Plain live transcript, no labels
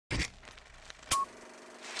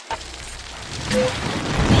I'll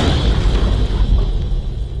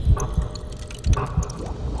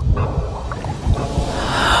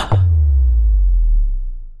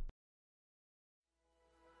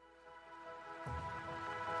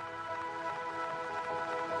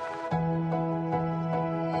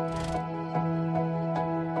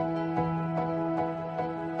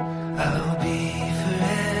be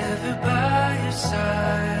forever by your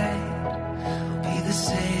side. I'll be the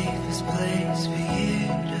safest place for you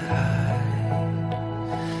to hide.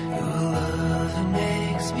 Your love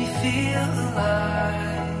makes me feel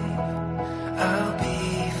alive. I'll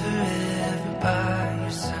be forever by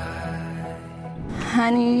your side.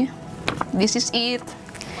 Honey, this is it.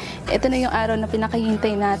 Ito na yung araw na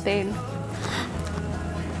pinakahintay natin.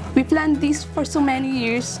 We planned this for so many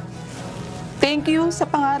years. Thank you sa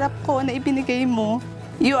pangarap ko na ibinigay mo.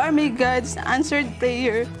 You are my God's answered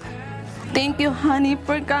prayer. Thank you, honey,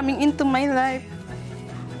 for coming into my life.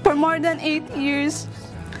 For more than 8 years,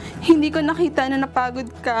 hindi ko nakita na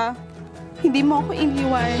napagod ka. Hindi mo ako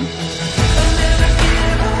iniwan.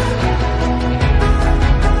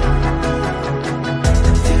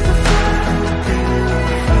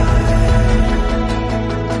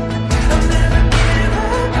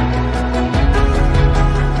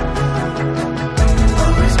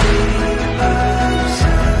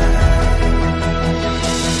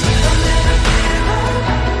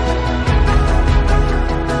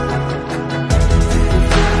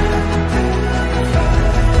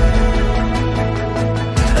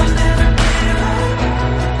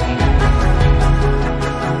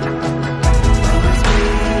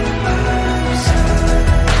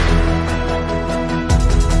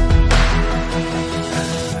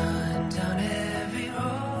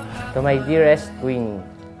 To my dearest Queenie,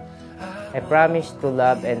 I promise to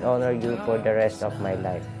love and honor you for the rest of my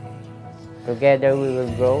life. Together we will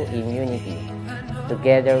grow in unity.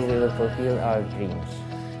 Together we will fulfill our dreams.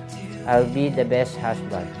 I'll be the best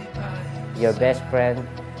husband, your best friend.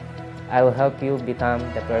 I will help you become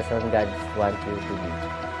the person God wants you to be.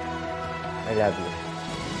 I love you.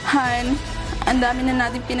 Han, ang dami na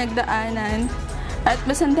natin pinagdaanan at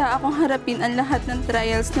masanda akong harapin ang lahat ng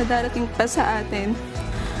trials na darating pa sa atin.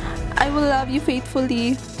 I will love you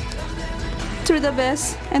faithfully through the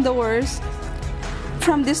best and the worst.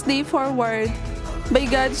 From this day forward, by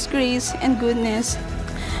God's grace and goodness,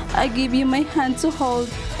 I give you my hand to hold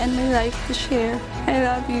and my life to share. I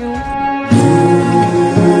love you.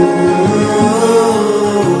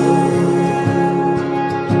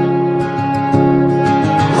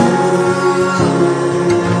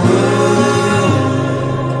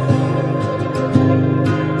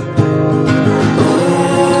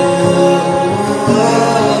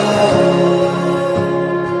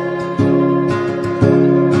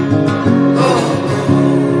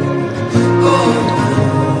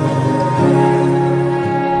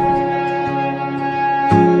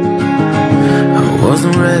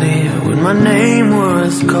 Wasn't ready when my name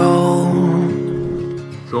was called.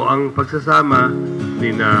 So ang pagsasama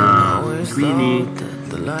ni Queenie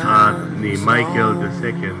at ni Michael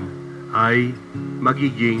II ay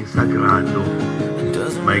magiging sagrado.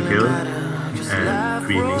 Michael and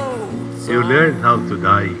Queenie, you learn how to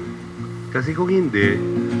die. Kasi kung hindi,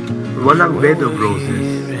 walang bed of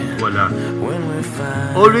roses. Wala.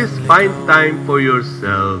 Always find time for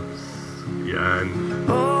yourselves. Yan.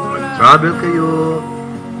 Mag-travel kayo.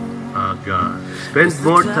 Spend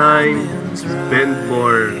more time. Spend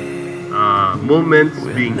more moments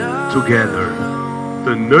being together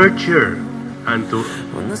to nurture and to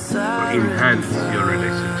enhance your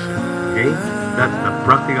relationship. Okay? That's the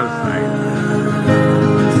practical side.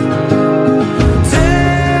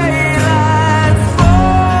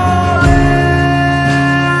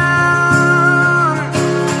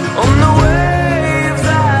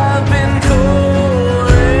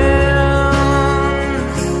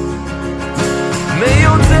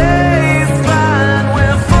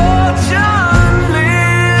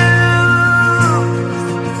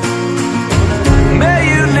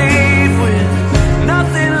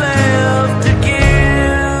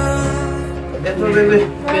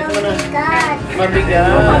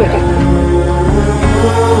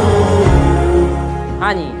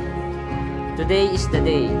 Honey, today is the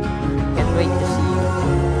day. Can't wait to see you.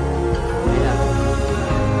 I love you.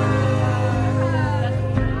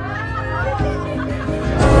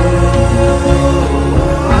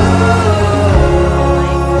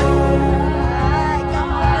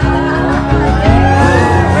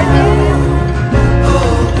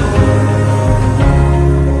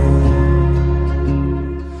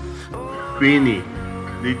 Queenie,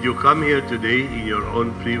 did you come here today in your own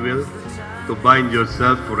free will to bind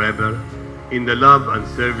yourself forever in the love and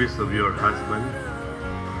service of your husband?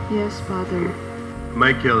 Yes, Father.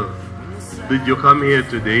 Michael, did you come here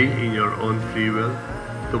today in your own free will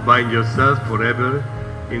to bind yourself forever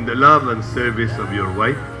in the love and service of your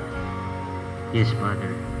wife? Yes,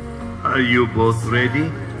 Father. Are you both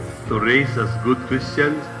ready to raise as good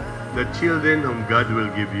Christians the children whom God will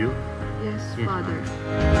give you? Yes,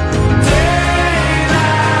 Father.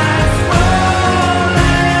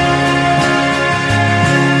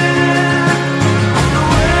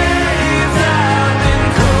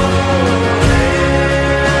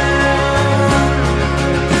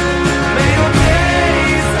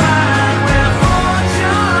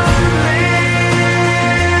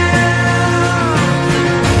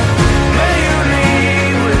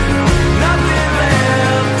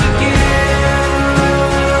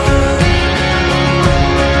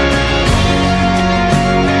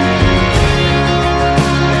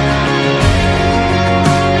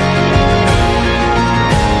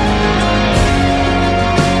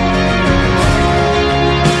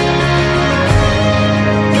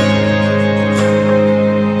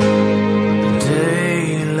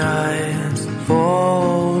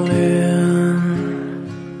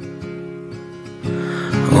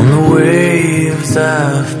 On the waves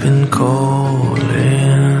I've been calling.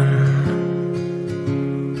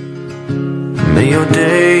 May your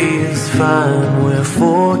days find where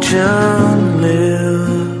fortune lives.